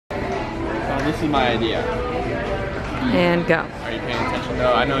this is my idea. And go. Are you paying attention?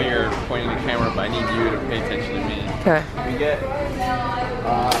 No, I know you're pointing the camera, but I need you to pay attention to me. Okay. We get,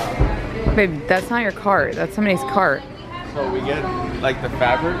 Babe, that's not your cart. That's somebody's cart. so we get like the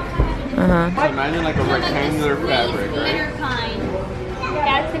fabric. Uh-huh. So imagine like a rectangular fabric, right?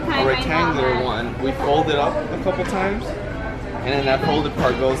 That's the kind A rectangular one. We fold it up a couple times, and then that folded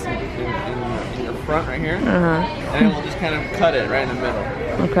part goes in your front right here. Uh-huh. And then we'll just kind of cut it right in the middle.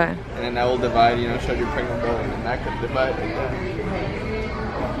 Okay. And then that will divide, you know, show your pregnant belly, and then that could divide like that.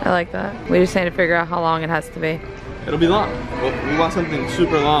 I like that. We just need to figure out how long it has to be. It'll be long. We want something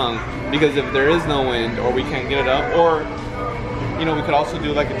super long because if there is no wind or we can't get it up, or you know, we could also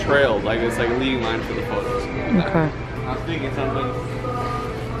do like a trail, like it's like a leading line for the photos. Okay. I was thinking something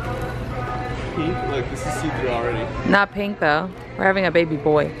pink. Look, this is see-through already. Not pink though. We're having a baby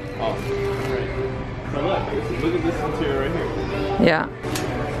boy. Oh, right. So look at this interior right here. Yeah.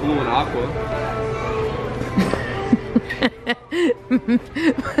 Blue and aqua.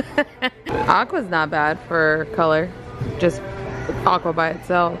 Aqua's not bad for color. Just aqua by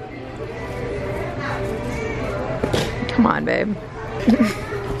itself. Come on, babe.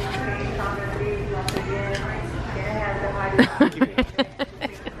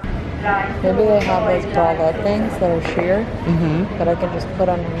 Maybe they have those bralette things that are sheer that I can just put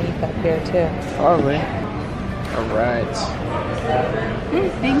underneath up here too. Probably. All right.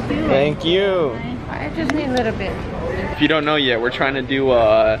 Thank you. Thank you. I just need a little bit. If you don't know yet, we're trying to do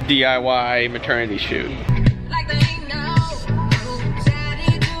a DIY maternity shoot.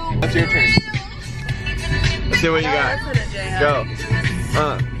 That's your turn. Let's see what you got. Go.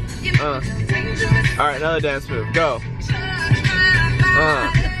 All right, another dance move. Go.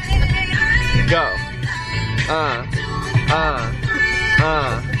 Go.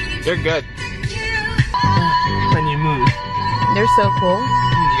 You're good. When you move. They're so cool.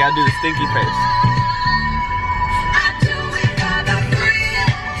 You gotta do the stinky face.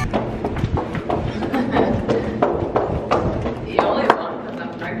 The only one because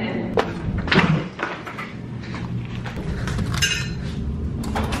I'm pregnant.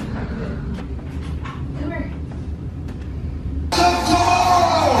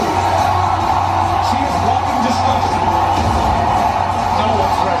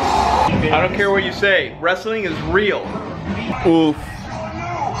 I don't care what you say. Wrestling is real. Oof.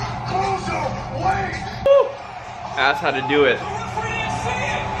 That's how to do it.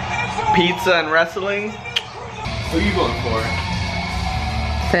 Pizza and wrestling. Who are you going for?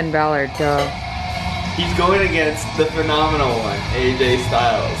 Finn Balor, duh. He's going against the phenomenal one, AJ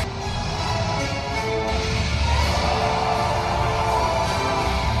Styles.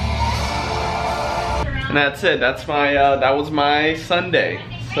 And that's it. That's my. That was my Sunday.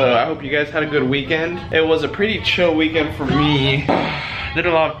 So I hope you guys had a good weekend. It was a pretty chill weekend for me. Did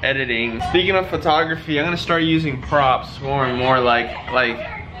a lot of editing. Speaking of photography, I'm gonna start using props more and more, like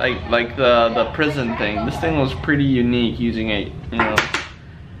the prison thing. This thing was pretty unique, using it, you know,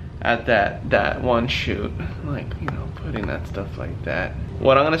 at that one shoot, like, you know, putting that stuff like that.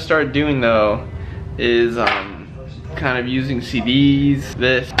 What I'm gonna start doing though is kind of using CDs,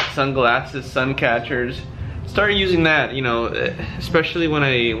 this, sunglasses, sun catchers. Start using that, you know, especially when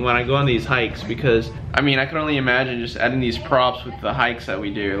I go on these hikes, because I mean, I can only imagine just adding these props with the hikes that we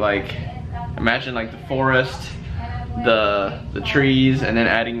do. Like, imagine like the forest, the trees, and then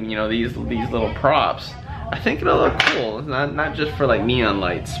adding, you know, these little props. I think it'll look cool. Not just for like neon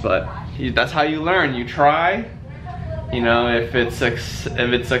lights, but that's how you learn. You try. You know, if it's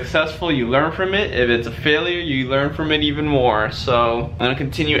successful, you learn from it. If it's a failure, you learn from it even more. So I'm gonna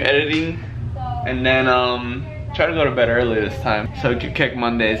continue editing, and then try to go to bed early this time so to kick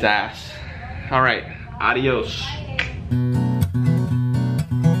Monday's ass. All right, adios.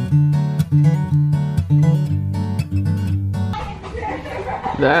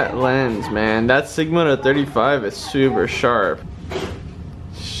 That lens, man, that Sigma to 35 is super sharp.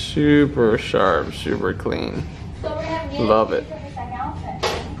 Super sharp, super clean. Love it.